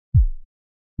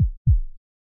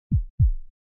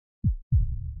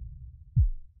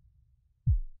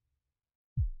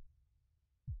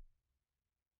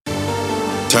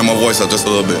Turn my voice up just a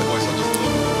little bit.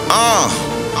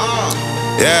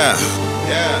 Yeah.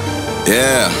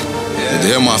 Need to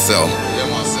hear myself.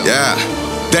 Yeah.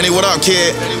 Danny, what up,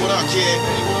 kid?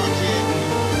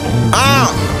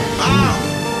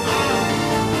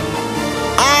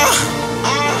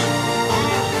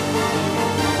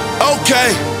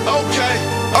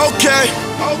 Okay.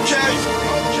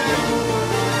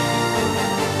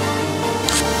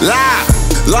 Live.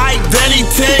 Like Danny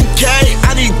 10K,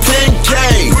 I need 10K.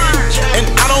 And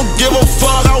I don't give a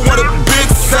fuck, I want a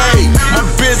bitch say. My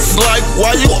bitch like,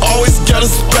 why you always gotta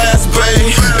spaz,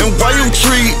 babe? And why you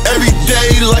treat every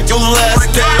day like your last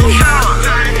day?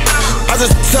 I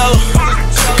just tell her,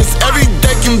 cause every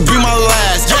day can be my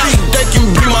last. Every day can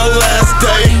be my last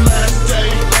day.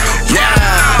 Yeah,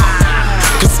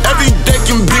 cause every day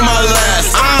can be my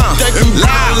last. Day can be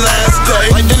my last day.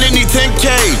 Like then they need 10K,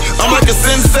 I'm like a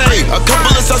sensei. A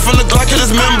couple of shots from the Glock in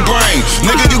his membrane.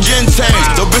 Nigga, you getting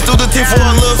changed. So bitch through the team for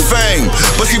a little fame,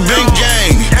 but she been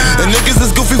gang. And niggas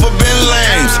is goofy for being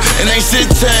lames, and ain't shit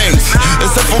changed.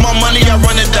 Except for my money, I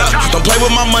run it up. Don't play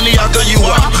with my money, I'll gun you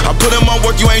up. I put in my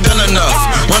work, you ain't done enough.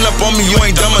 Run up on me, you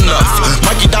ain't dumb enough.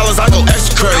 Mikey Dollaz, I go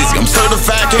extra crazy. I'm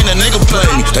certified, can't a nigga play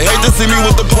me. They hate to see me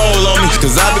with the pole on me,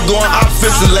 cause I been going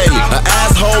offensive lately. An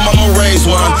asshole, mama raised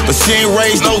one, but she ain't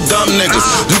raised no dumb niggas.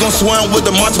 You gon' swim with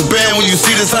the marching band when you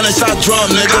see this 100-shot drum,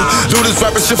 nigga. Do this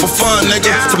rapping shit for fun,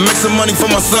 nigga, to make some money for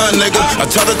my son, nigga. I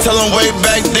tried to tell him way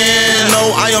back then,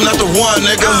 no, I am not the one,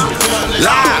 nigga.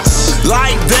 Live,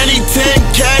 like Danny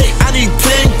 10K, I need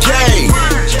 10K.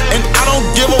 And I don't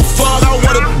give a fuck, I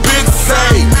want a bitch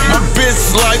say. My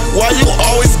bitch like, why you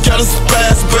always gotta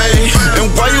spaz, babe?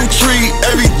 And why you treat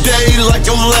every day like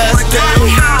your last day?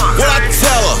 What I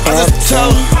tell her, I just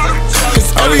tell her,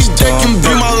 cause every day can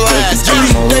be my last.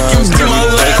 Every day can be my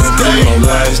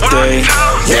last day.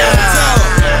 Yeah,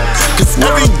 cause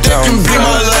every day can be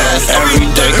my last. Every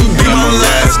day can be my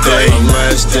last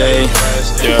day.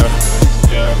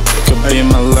 Yeah, could be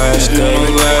my last day.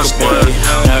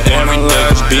 Now every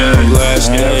day could be my last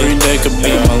day. Every day could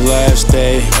be my last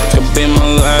day. Could be my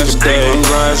last day.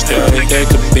 Every day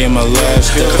could be my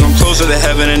last day. Cause I'm closer to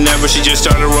heaven than ever. She just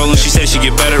started rolling. She said she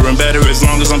get better and better as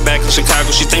long as I'm back in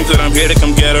Chicago. She thinks that I'm here to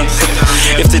come get her.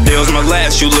 If today was my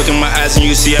last, you look in my eyes and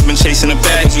you see I've been chasing the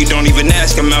bag. You don't even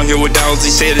ask. I'm out here with dollars.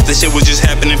 They say that the shit was just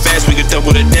happening fast. We could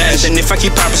double the dash. And if I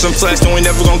keep popping some flash, then we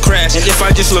never gonna crash. And if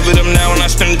I just look at them now and I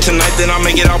spend it tonight, then I'll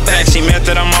make it all back. She mad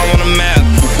that I'm all on the map.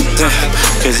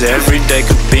 Cause every day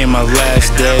could be my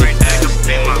last day.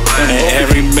 And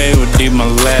every day would be my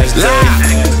last day.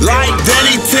 Like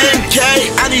Danny 10K,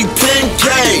 I need 10K.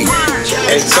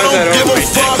 And I don't give a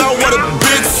fuck, I want a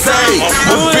bitch say.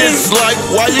 My bitch like,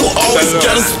 why you always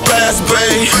gotta spaz,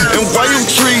 babe? And why you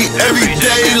treat every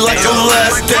day like your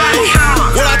last day?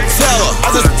 What I tell her, I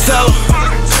just tell her,